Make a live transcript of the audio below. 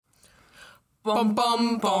Bum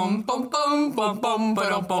bum bum bum bum bum bum bum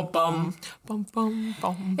bum bum bum bum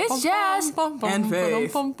bum. It's Jazz and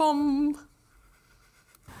Faith.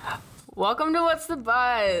 Welcome to What's the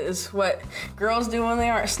Buzz? What girls do when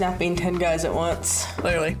they aren't snapping 10 guys at once.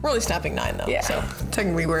 Literally. We're only snapping 9 though. Yeah. So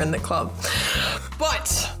technically we're in the club.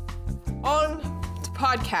 But on the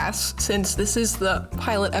podcast, since this is the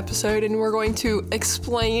pilot episode and we're going to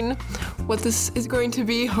explain what this is going to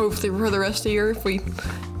be, hopefully for the rest of the year if we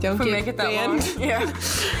don't get make it that banned. long. Yeah.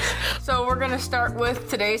 So we're gonna start with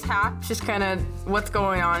today's hack, just kind of what's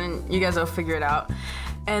going on, and you guys will figure it out.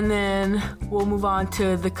 And then we'll move on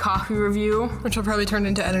to the coffee review, Which will probably turn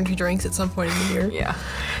into energy drinks at some point in the year. Yeah.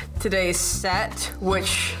 Today's set,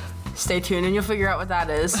 which stay tuned and you'll figure out what that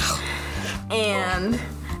is. And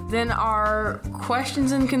then our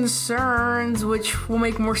questions and concerns, which will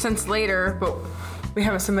make more sense later, but we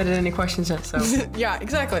haven't submitted any questions yet, so. Yeah,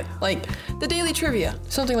 exactly. Like the daily trivia,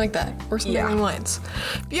 something like that, or something along the lines.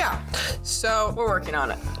 But yeah, so We're working on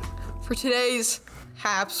it. for today's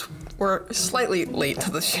haps, we're slightly late to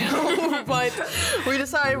the show, but we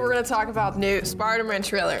decided we're going to talk about the new Spider-Man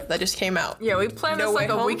trailer that just came out. Yeah, we planned No this like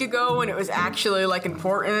Way a Home? week ago when it was actually like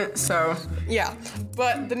important, so. Yeah,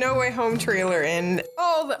 but the No Way Home trailer and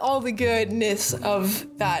all the goodness of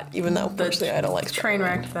that, even though personally I don't like Train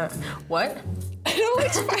Spider-Man. wreck that. What? I don't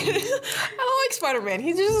like Spider-Man.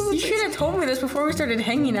 He's just You should have told me this before we started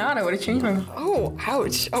hanging out. I would have changed my mind. Oh,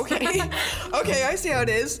 ouch. Okay. Okay, I see how it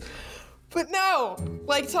is. But no,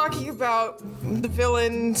 like talking about the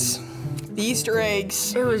villains, the Easter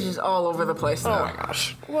eggs. It was just all over the place, though. Oh my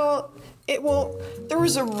gosh. Well, there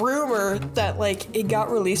was a rumor that like it got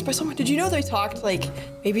released by someone. Did you know they talked like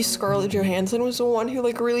maybe Scarlett Johansson was the one who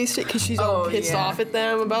like released it because she's all pissed off at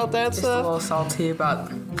them about that Just a stuff? little salty about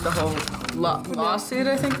the whole lawsuit,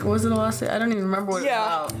 I think. Was it a lawsuit? I don't even remember what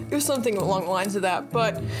Yeah, it was it was something along the lines of that.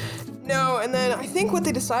 But no, and then I think what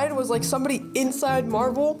they decided was like somebody inside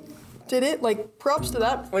Marvel did it. Like props to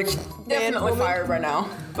that. Which definitely woman. fired right now,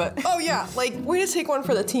 but. Oh yeah, like way to take one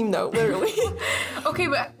for the team though, literally. Okay,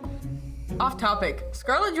 but off topic.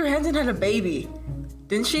 Scarlett Johansson had a baby,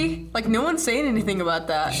 didn't she? Like no one's saying anything about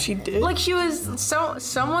that. She did? Like she was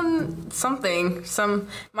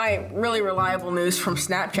my really reliable news from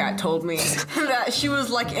Snapchat told me that she was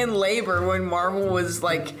like in labor when Marvel was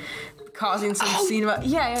like causing some scene about.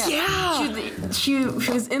 Yeah. She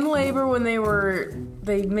was in labor when they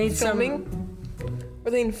made Filming? Were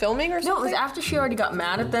they in filming or something? No, it was after she already got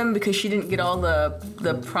mad at them because she didn't get all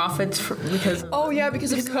the profits because of, Oh yeah,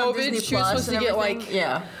 because of it's on COVID, Disney she was Plus supposed to and get everything.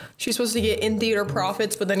 like she was supposed to get in theater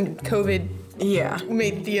profits, but then COVID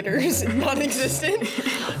made theaters non-existent.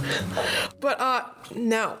 But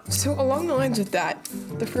now, so along the lines of that,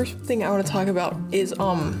 the first thing I want to talk about is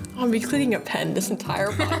I'll be clicking a pen this entire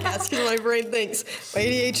podcast because my brain thinks my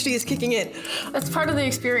ADHD is kicking in. That's part of the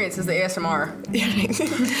experience is the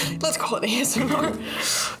ASMR. Let's call it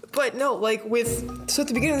ASMR. But no, like so at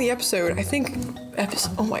the beginning of the episode, I think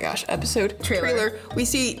episode trailer, we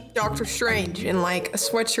see Doctor Strange in like a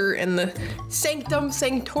sweatshirt and the Sanctum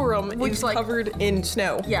Sanctorum is like covered in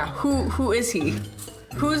snow. Yeah, who is he?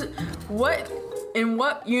 In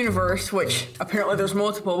what universe, which apparently there's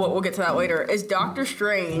multiple, but we'll get to that later, is Doctor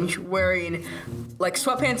Strange wearing like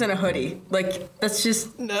sweatpants and a hoodie? Like that's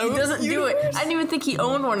just he doesn't do it. I didn't even think he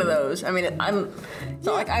owned one of those. I mean, I'm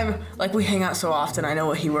we hang out so often. I know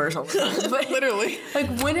what he wears all the time. But Literally.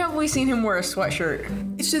 like when have we seen him wear a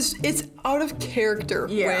sweatshirt? It's out of character,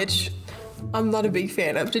 which I'm not a big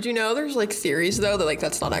fan of. Did you know there's like theories though that like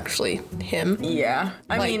that's not actually him? Yeah.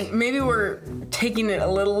 I mean, maybe we're taking it a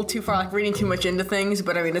little too far, like reading too much into things,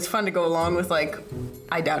 but I mean, it's fun to go along with like,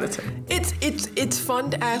 I doubt it's him. It's fun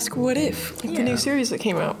to ask what if. Like the new series that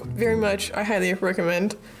came out. Very much, I highly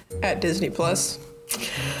recommend at Disney Plus.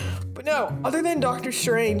 But no, other than Doctor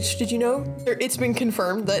Strange, did you know it's been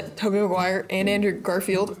confirmed that Tobey Maguire and Andrew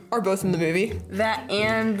Garfield are both in the movie? That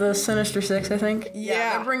and the Sinister Six, I think.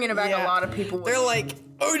 Yeah, they're bringing it back a lot of people. They're like,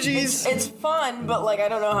 oh geez. It's fun, but like I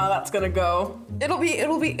don't know how that's gonna go. It'll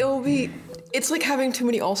be. It's like having too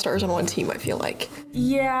many all-stars on one team, I feel like.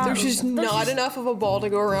 Yeah. There's just not enough of a ball to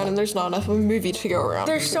go around, and there's not enough of a movie to go around.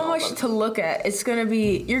 There's so much to look at.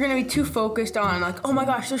 You're gonna be too focused on like, oh my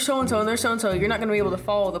gosh, there's so-and-so and there's so-and-so. You're not gonna be able to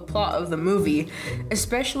follow the plot of the movie,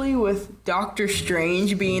 especially with Doctor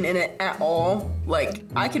Strange being in it at all. Like,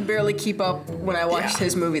 I could barely keep up when I watched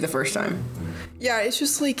his movie the first time. Yeah, it's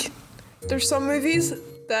just like, there's some movies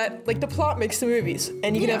that, like, the plot makes the movies.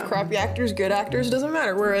 And you can have crappy actors, good actors, doesn't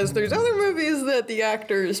matter. Whereas there's other movies that the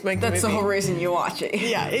actors make the movie. That's the whole reason you watch it.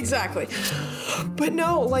 Yeah, exactly. But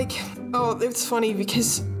no, like, oh, it's funny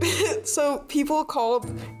because, so people called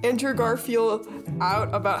Andrew Garfield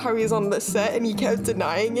out about how he was on the set and he kept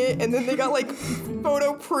denying it, and then they got like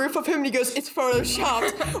photo proof of him and he goes, it's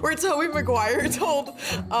photoshopped. Where Tobey Maguire told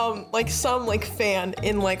like some like fan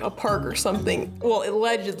in like a park or something, well,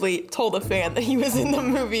 allegedly told a fan that he was in the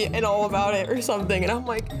movie and all about it or something, and I'm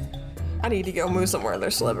like, I need to go move somewhere with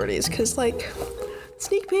their celebrities, because like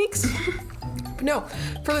sneak peeks. But no,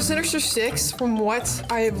 for the Sinister Six, from what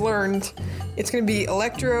I have learned, it's going to be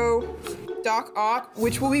Electro, Doc Ock,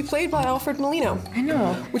 which will be played by Alfred Molina. I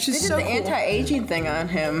know. Which is they did so the cool. anti-aging thing on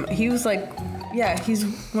him. He was like, yeah, he's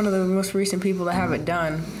one of the most recent people to have it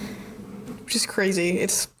done. Which is crazy.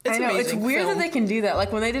 It's I know, it's amazing weird film. that they can do that.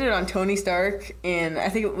 Like when they did it on Tony Stark in, I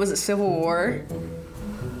think it was Civil War.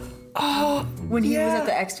 Oh, When he was yeah. at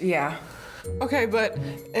the X, yeah. Okay,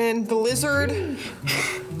 and the Lizard,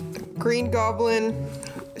 Green Goblin,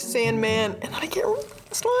 Sandman, and I can't remember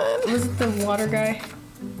this one. Was it the water guy?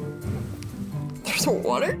 There's a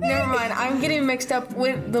water? Never mind. I'm getting mixed up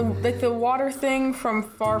with the water thing from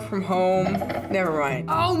Far From Home. Never mind.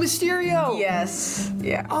 Oh, Mysterio! Yes.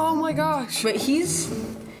 Yeah. Oh my gosh. But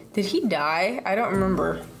did he die? I don't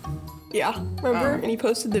remember. Yeah, remember? And he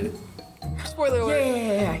posted the, spoiler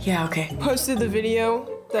alert, Yeah, okay. posted the video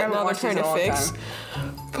that haven't now they're watched trying this to in a long fix.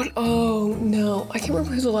 time. But oh no, I can't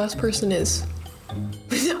remember who the last person is.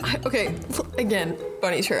 Okay, again,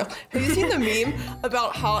 Bunny Trail. Have you seen the meme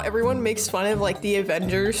about how everyone makes fun of like the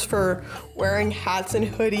Avengers for wearing hats and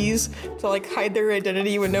hoodies to like hide their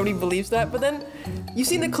identity when nobody believes that? But then you've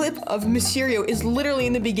seen the clip of Mysterio is literally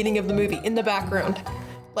in the beginning of the movie in the background.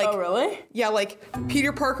 Like, Oh, really? yeah, like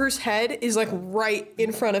Peter Parker's head is like right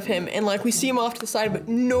in front of him, and like we see him off to the side, but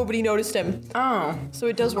nobody noticed him. Oh. So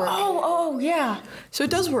it does work. Oh, yeah. So it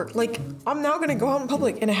does work. Like, I'm now gonna go out in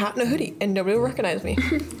public in a hat and a hoodie, and nobody will recognize me.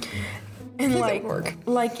 And think like, that would work.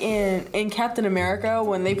 like in Captain America,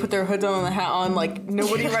 when they put their hoods on and the hat on, like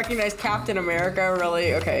nobody recognized Captain America,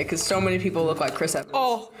 really? Okay, because so many people look like Chris Evans.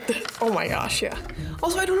 Oh my gosh, yeah.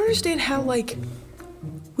 Also, I don't understand how like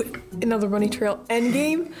another Bunny Trail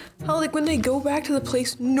Endgame, how like when they go back to the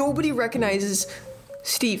place, nobody recognizes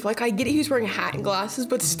Steve. Like, I get it, he's wearing a hat and glasses,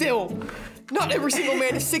 but still, not every single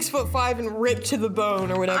man is 6'5" and ripped to the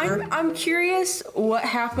bone or whatever. I'm curious what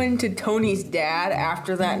happened to Tony's dad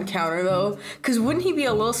after that encounter, though. Because wouldn't he be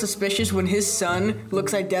a little suspicious when his son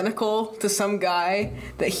looks identical to some guy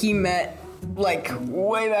that he met, like,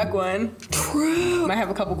 way back when? True. Might have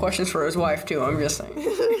a couple questions for his wife, too, I'm just saying.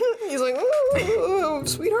 He's like, oh,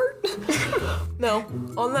 sweetheart. No,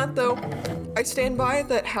 on that though, I stand by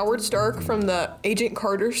that Howard Stark from the Agent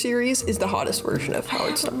Carter series is the hottest version of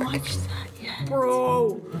Howard Stark. Watch that yet.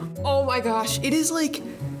 Bro, oh my gosh, it is like,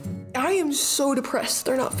 I am so depressed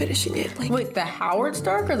they're not finishing it. Like, Wait, the Howard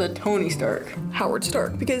Stark or the Tony Stark? Howard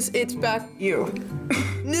Stark, because it's back. You.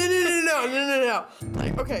 No.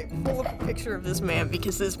 Like, okay, pull up a picture of this man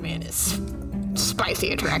because this man is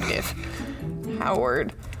spicy attractive.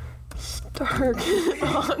 Howard Stark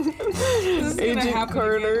on Agent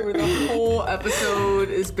Carter. Where the whole episode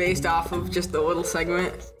is based off of just a little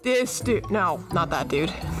segment. This dude. No, not that dude.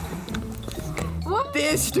 What?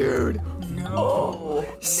 This dude. No.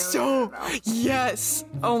 So, yes.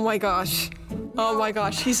 Oh my gosh. Oh my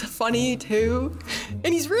gosh. He's funny too.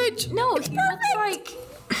 And he's rich. No, It's he perfect.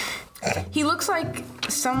 looks like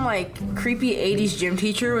some like creepy 80s gym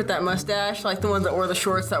teacher with that mustache, like the ones that wore the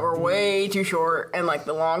shorts that were way too short and like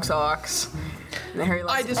the long socks. And the hairy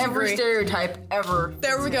legs. disagree. Every stereotype ever.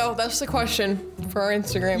 There we go. That's the question for our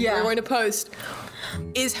Instagram. Yeah. We're going to post.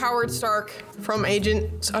 Is Howard Stark from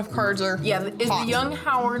Agents of Carter? Yeah, is hot? the young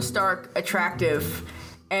Howard Stark attractive?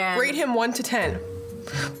 And Rate him 1 to 10.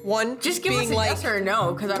 1 just give being us a like, yes or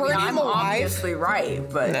no, because I mean burn I'm him alive. obviously right,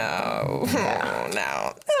 but no,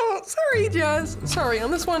 no. Sorry, Jazz. Sorry on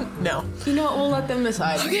this one. No. you know what? We'll let them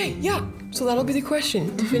decide. Okay, yeah. So that'll be the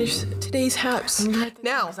question to finish today's haps.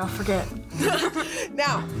 Now, I'll forget.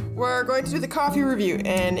 Now, we're going to do the coffee review,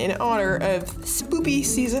 and in honor of spoopy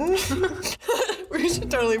season, we should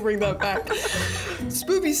totally bring that back.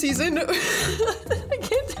 Spoopy season, I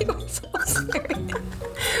can't take myself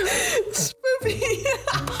serious. Spoopy.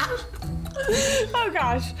 Oh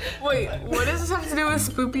gosh. Wait, what does this have to do with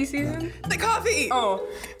spoopy season? The coffee! Oh,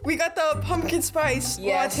 We got the pumpkin spice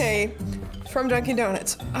Yes. latte from Dunkin'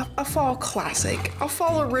 Donuts. A fall classic. A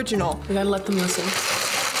fall original. we gotta let them listen.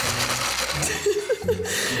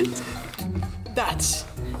 That's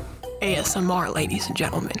ASMR, ladies and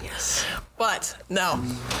gentlemen. Yes. But, no.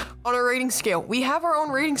 On a rating scale. We have our own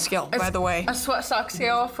rating scale, by the way. A sweat sock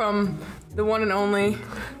scale from the one and only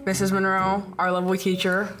Mrs. Monroe, our lovely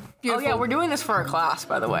teacher. Beautiful. Oh yeah, we're doing this for a class,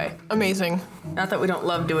 by the way. Amazing. Not that we don't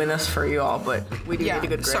love doing this for you all, but we do Yeah, need a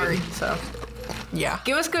good grade. sorry. So Yeah.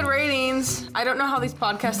 Give us good ratings. I don't know how these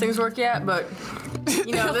podcast things work yet, but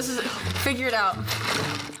this is figure it out.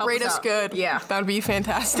 Help Rate us out. good. Yeah. That would be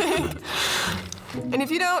fantastic. And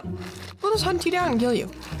if you don't, we'll just hunt you down and kill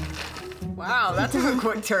you. Wow, that took a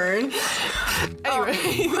quick turn.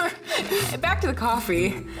 Anyway, Back to the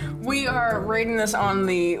coffee. We are rating this on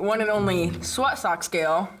the one and only Sweat Sock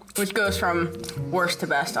scale, which goes from worst to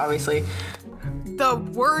best, obviously. the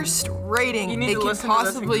worst rating You need it to can listen to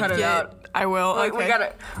this and possibly cut it get. out. I will. Wait,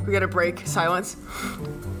 Okay. we gotta break silence.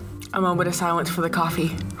 A moment of silence for the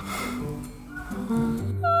coffee.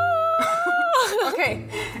 Okay,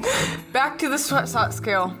 back to the sweat sock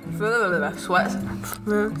scale. Sweat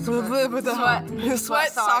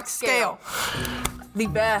sock scale. The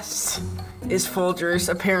best is Folgers,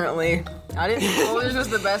 apparently. I didn't think Folgers was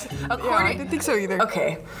the best. Yeah, I didn't think so either.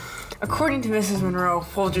 Okay, according to Mrs. Monroe,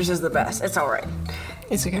 Folgers is the best. It's all right.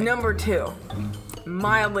 It's okay. Number 2,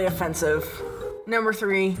 mildly offensive. Number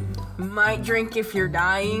 3, might drink if you're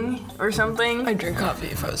dying or something. I'd drink coffee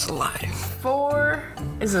if I was alive. 4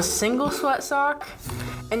 is a single sweat sock.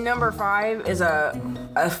 And number 5 is a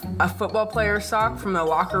football player sock from the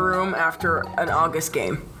locker room after an August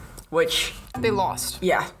game. Which, They lost.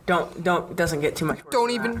 yeah, doesn't get too much worse Don't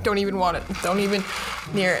than even want it. Don't even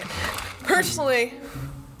near it. Personally,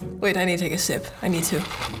 wait, I need to take a sip. I need to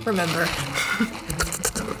remember.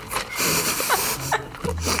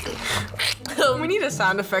 We need a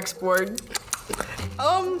sound effects board.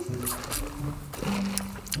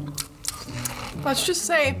 Let's just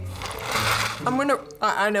say,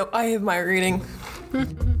 I know, I have my reading.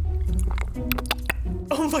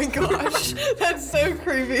 Oh my gosh, that's so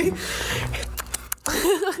creepy.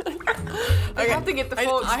 I have to get the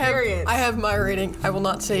full experience. I have my rating. I will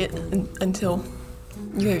not say it until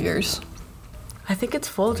you have yours. I think it's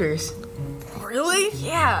Folgers. Really?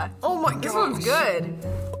 Yeah. Oh my gosh. This one's good.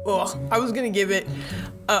 Ugh, I was gonna give it.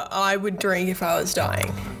 I would drink if I was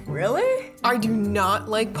dying. Really? I do not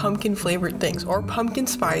like pumpkin flavored things or pumpkin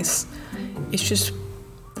spice. It's just.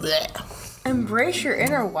 Bleh. Embrace your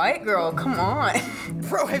inner white girl. Come on.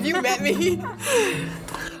 Bro, have you met me?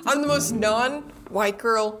 I'm the most non-white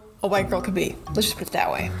girl a white girl could be. Let's just put it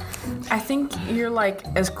that way. I think you're like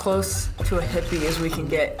as close to a hippie as we can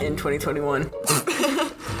get in 2021.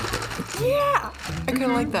 Yeah. I kind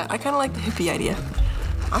of like that. I kind of like the hippie idea.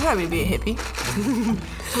 I'm happy to be a hippie.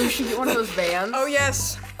 We should get one of those vans. Oh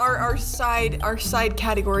yes, our side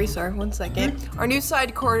category. Sorry, 1 second. Our new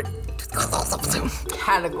side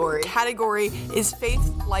category is Faith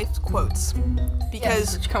Life Quotes,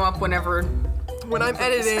 because Which come up whenever. when I'm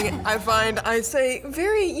editing, I say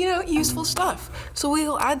very useful stuff. So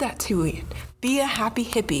we'll add that to it. Be a happy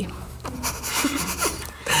hippie.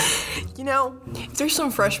 If there's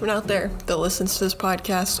some freshmen out there that listens to this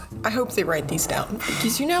podcast, I hope they write these down,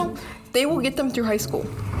 because they will get them through high school,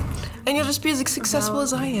 and you'll just be as successful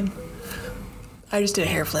as I am. I just did a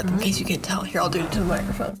hair flip in case you can't tell. Here, I'll do it to the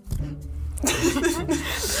microphone.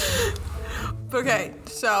 Okay,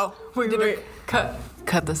 so Wait.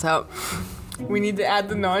 Cut this out. We need to add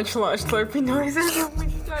the nonchalant slurping noises when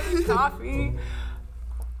we start coffee.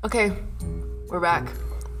 Okay, we're back.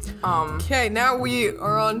 Okay, now we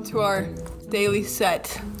are on to our daily set,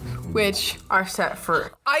 which Our set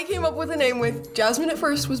for. I came up with a name with. Jasmine at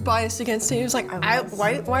first was biased against it. He was like,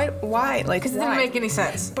 why? Like, Because it didn't make any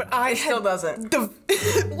sense. But it still doesn't.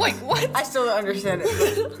 Wait, what? I still don't understand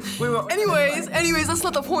it. We won't. Anyways, that's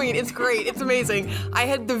not the point. It's great. It's amazing. I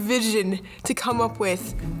had the vision to come up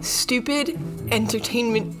with stupid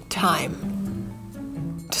entertainment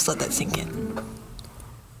time. Just let that sink in.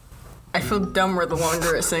 I feel dumber the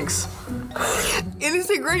longer it sinks. It is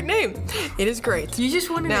a great name. It is great. You just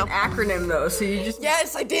wanted Now- an acronym though, so you just.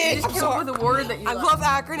 Yes, I did. You just came up with a word that you I like. love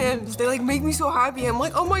acronyms. They make me so happy. I'm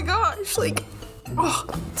like, oh my gosh, it's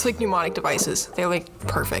like mnemonic devices. They're like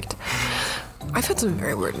perfect. I've had some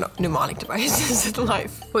very weird mnemonic devices in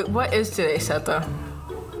life. Wait, what is today's set though?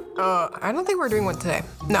 I don't think we're doing one today.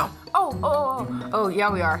 No. Oh,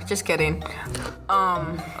 yeah, we are. Just kidding.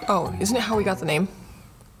 Oh, isn't it how we got the name?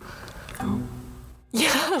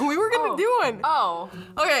 Yeah, we were gonna do one. Oh,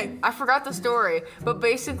 Okay. I forgot the story. But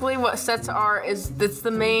basically, what sets are is it's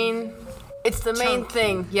the main. It's the main Chunk.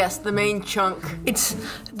 thing. Yes, the main chunk. It's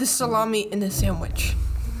the salami in the sandwich.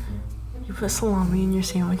 You put salami in your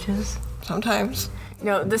sandwiches? Sometimes.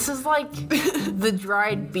 No, this is like the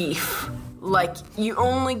dried beef. Like you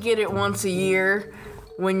only get it once a year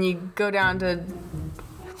when you go down to.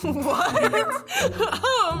 What? When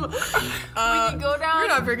you go down You're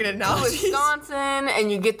not very good at to analogies. Wisconsin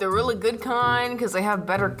and you get the really good kind because they have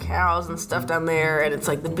better cows and stuff down there, and it's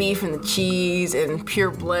like the beef and the cheese and pure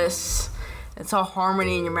bliss. it's all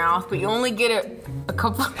harmony in your mouth, but you only get it a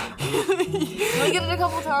couple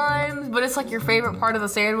times, but it's like your favorite part of the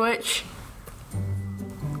sandwich.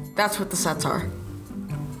 That's what the sets are.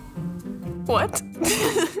 What?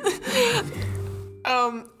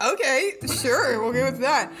 Okay, sure, we'll go with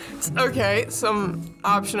that. Okay, some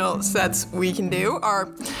optional sets we can do are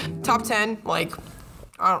top 10, like,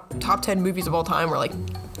 top 10 movies of all time, or like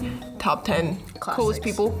top 10 coolest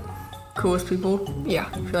people. Coolest people? Yeah.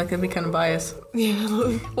 I feel like that'd be kind of biased.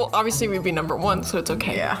 Yeah. Well, obviously we'd be number one, so it's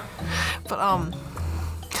okay. Yeah. But,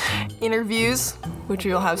 interviews, which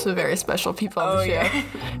we'll have some very special people on the show. Yeah.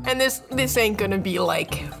 And this ain't gonna be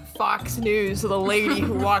like Fox News, the lady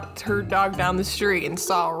who walked her dog down the street and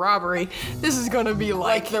saw a robbery. This is gonna be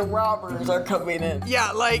like the robbers are coming in.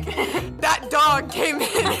 Yeah, like that dog came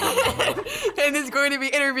in and is going to be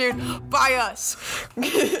interviewed by us.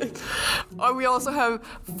 We also have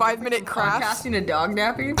 5-minute crafts. Podcasting a dog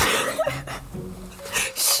napping?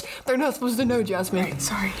 Shh, they're not supposed to know, Jasmine. Right,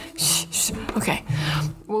 sorry. Shh, shh. Okay,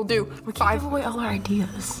 we'll do We can't give away all our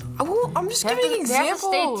ideas. Well, I'm just giving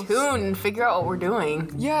examples. They have to stay tuned and figure out what we're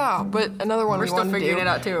doing. Yeah, but another one We're we still want to figuring do it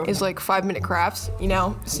out, too. is like 5-minute crafts. You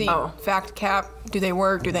know, see, fact cap. Do they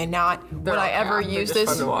work? Do they not? Would I ever use this?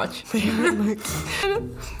 Fun to watch.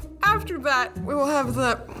 After that, we will have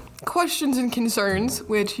the questions and concerns,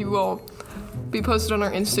 which you will be posted on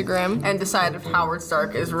our Instagram. And decide if Howard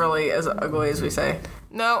Stark is really as ugly as we say.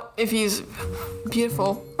 No, if he's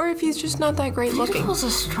beautiful, or if he's just not that great looking. Beautiful's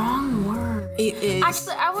a strong word. It is.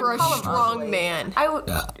 Actually, I would for call a him strong ugly. man. I would.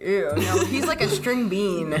 Ew, no, he's like a string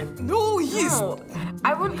bean. No, he's. No,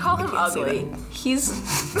 I wouldn't call him can't say ugly. He's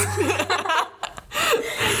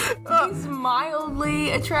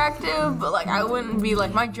mildly attractive, but like I wouldn't be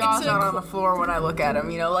like my jaw's not on the floor when I look at him.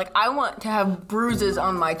 You know, like I want to have bruises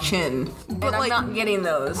on my chin, and I'm like, not getting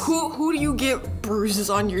those. Who do you get bruises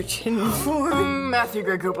on your chin for? Matthew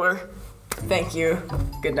Gray Goobler. Thank you.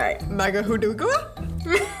 Good night. Maga Huduga?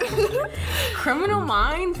 Criminal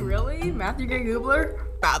Minds, really? Matthew Gray Goobler?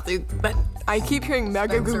 Matthew. I keep hearing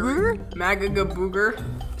Maga Goober. Maga Booger.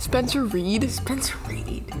 Spencer Reed. Spencer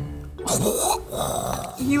Reed.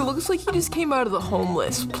 He looks like he just came out of the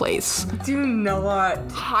homeless place. Do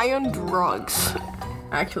not. High on drugs.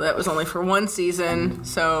 Actually, that was only for one season,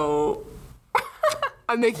 so.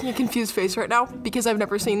 I'm making a confused face right now because I've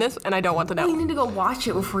never seen this and I don't want to know. You need to go watch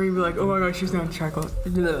it before you be like, oh my gosh, she's not chocolate.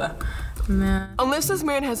 Nah. Unless this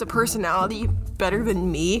man has a personality better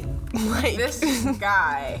than me, like This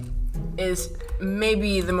guy is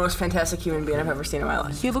maybe the most fantastic human being I've ever seen in my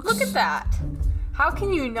life. He looks. Look at that. How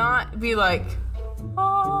can you not be like,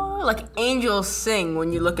 oh, like angels sing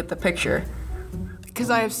when you look at the picture? Because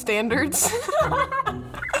I have standards.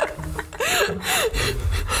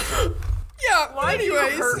 Yeah. Why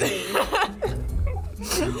anyways. do you hurt me?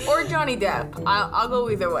 Or Johnny Depp. I'll go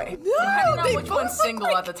either way. No, Depending on they which both one's look single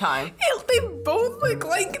like- at the time. They both look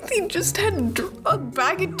like they just had a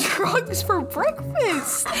bag of drugs for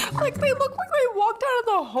breakfast. Like they look like they walked out of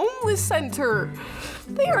the homeless center.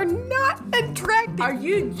 They are not attractive. Are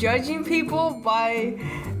you judging people by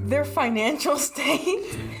their financial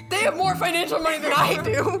state? They have more financial money than I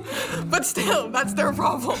do, but still, that's their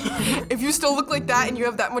problem. If you still look like that and you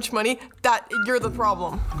have that much money, you're the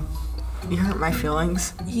problem. You hurt my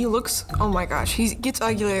feelings. He looks, oh my gosh, he gets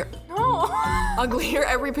uglier. No. Uglier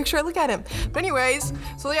every picture I look at him. But anyways,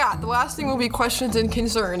 so yeah, the last thing will be questions and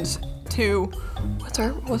concerns to, what's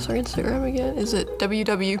our Instagram again? Is it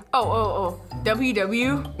WW? Oh.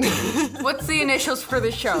 WW? What's the initials for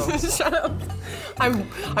the show? Shut up.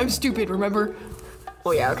 I'm stupid, remember?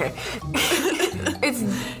 Oh yeah, okay. It's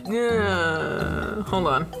hold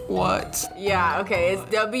on. What? Yeah, okay. It's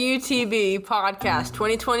WTB Podcast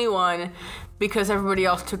 2021 because everybody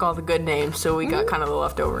else took all the good names, so we got kind of the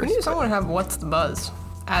leftovers. We need someone to have What's the Buzz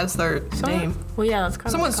as their name. Well, yeah, that's kind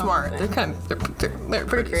Someone of smart. They're kind of they're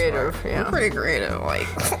pretty creative. smart. Yeah, They're pretty creative. Like,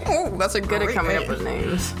 oh, that's a good at great coming name. up with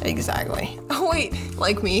names. Exactly. Oh wait,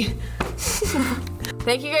 like me.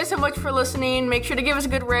 Thank you guys so much for listening. Make sure to give us a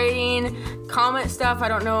good rating, comment stuff. I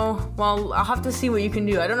don't know. Well, I'll have to see what you can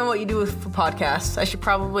do. I don't know what you do for podcasts. I should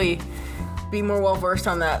probably be more well versed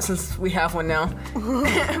on that since we have one now.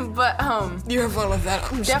 But You have fun with that.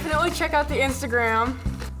 definitely check out the Instagram.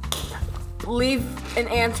 Leave an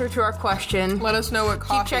answer to our question. Let us know what Keep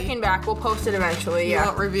coffee checking back. We'll post it eventually. you Yeah.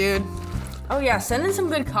 want reviewed. Oh yeah. Send in some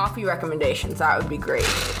good coffee recommendations. That would be great.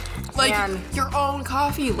 Like And your own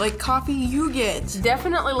coffee, like coffee you get.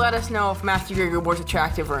 definitely let us know if Matthew Gray Goobler's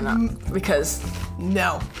attractive or not. Because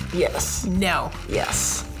No. yes, No.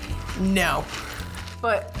 yes. No.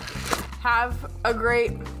 But have a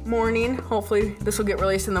great morning. Hopefully this will get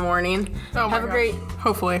released in the morning. Oh my have a gosh. great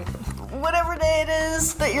Hopefully. whatever day it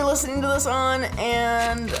is that you're listening to this on,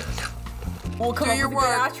 and we'll come up with a good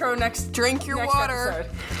outro next. Drink your water.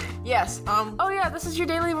 Episode. Yes. Oh yeah, this is your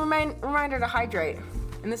daily reminder to hydrate,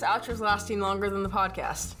 and this outro's lasting longer than the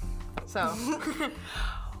podcast. So,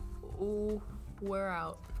 we're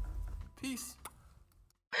out. Peace.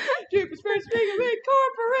 Jupiter's first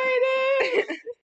Incorporated.